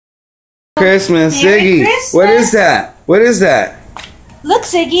Christmas, Merry Ziggy. Christmas. What is that? What is that? Look,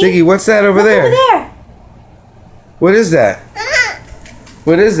 Ziggy. Ziggy, what's that over Look there? over there. What is that?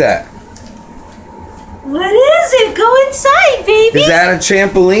 What is that? What is it? Go inside, baby. Is that a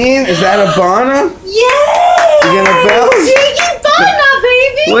trampoline? Is that a Bana? Yay! You gonna build? Ziggy Bana,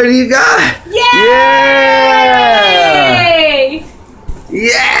 baby. What do you got? Yay!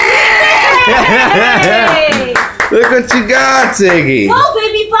 Yeah! Yay! Look what you got, Ziggy. Go,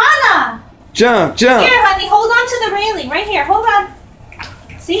 baby Bana. Jump, jump. Here, honey, hold on to the railing. Right here. Hold on.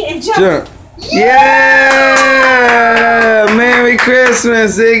 See? And jump. Jump. Yeah! Merry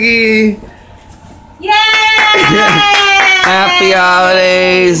Christmas, Ziggy. Yay! Happy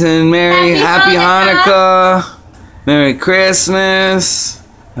holidays and Happy Hanukkah. Merry Christmas.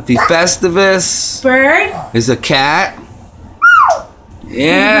 Happy Festivus. Bird. There's a cat.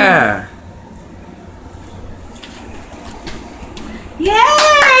 Yeah. Yay!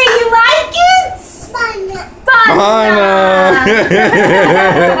 You like it? Bana.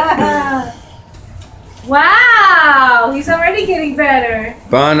 Wow! He's already getting better.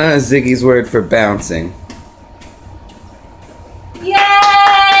 Bana is Ziggy's word for bouncing. Yay!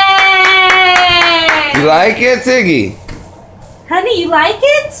 You like it, Ziggy? Honey, you like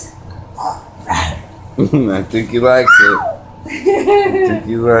it? I think he likes it. I think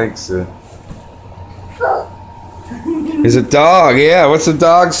he likes it. There's a dog, yeah. What's the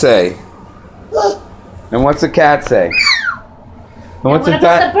dog say? And what's the cat say? And what's what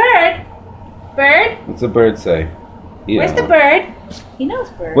about the bird? Bird? What's the bird say? You Where's know. the bird? He knows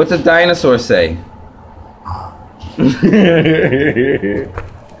bird. What's the dinosaur say?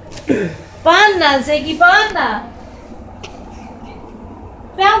 Bana, Ziggy Bana.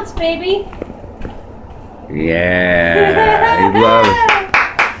 Bounce, baby. Yeah, he loves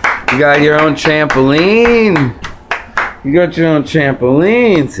it. You got your own trampoline. You got your own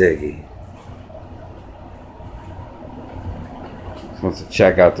trampoline, Ziggy. Wants to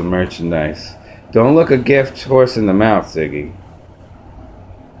check out the merchandise. Don't look a gift horse in the mouth, Ziggy.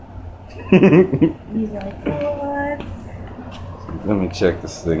 He's like, what? Let me check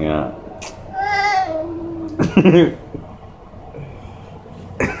this thing out.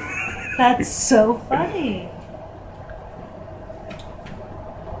 That's so funny.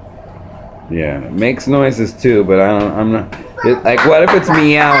 Yeah, it makes noises too, but I'm not. Like, what if it's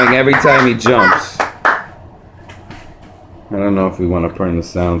meowing every time he jumps? I don't know if we want to turn the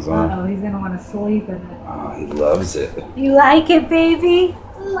sounds on. Uh-oh, he's gonna want to sleep in it. Oh, he loves it. You like it, baby?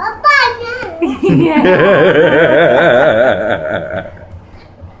 Yeah.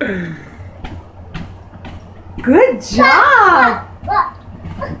 Good job.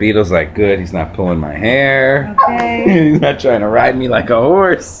 Beetle's like, good, he's not pulling my hair. Okay. He's not trying to ride me like a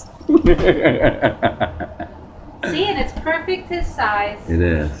horse. See, and it's perfect his size. It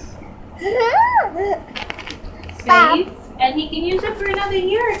is. Safe, and he can use it for another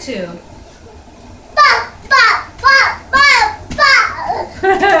year or two.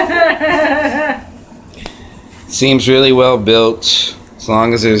 Seems really well built. As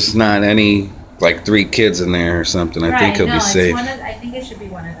long as there's not any, like 3 kids in there or something, I think he'll be safe. I think it should be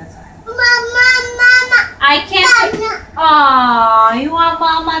one at a time. Mama. I can't. Aw, you want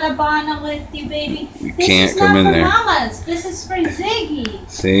Mama to Bana with you, baby? You can't come in there. This is not for Mamas. This is for Ziggy.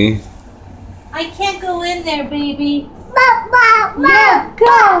 See? I can't go in there, baby. Yeah,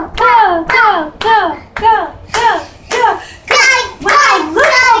 go, go, go, go, go, go, go. Wow, look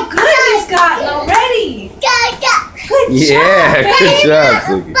how good he's gotten already. Good Yeah, job, good baby. job,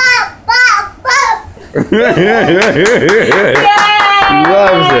 Ziggy. Yay! He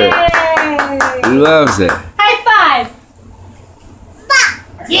loves it. He loves it. High five.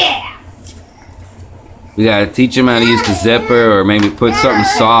 Yeah. We gotta teach him how to use the zipper, or maybe put something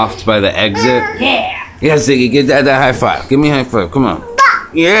soft by the exit. Yeah. Yeah, Ziggy, get that high five. Give me a high five. Come on.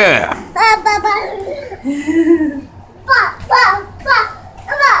 Yeah.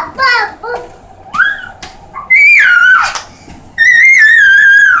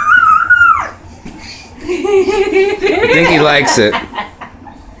 I think he likes it.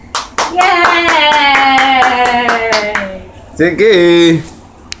 Yay! Ziggy.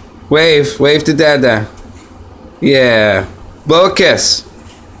 Wave to Dada. Yeah. Blow a kiss.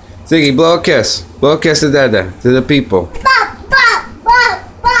 Ziggy, blow a kiss. Blow a kiss to Dada. To the people.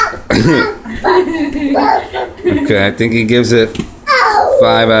 Okay, I think he gives it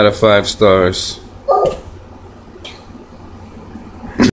 5 out of 5 stars.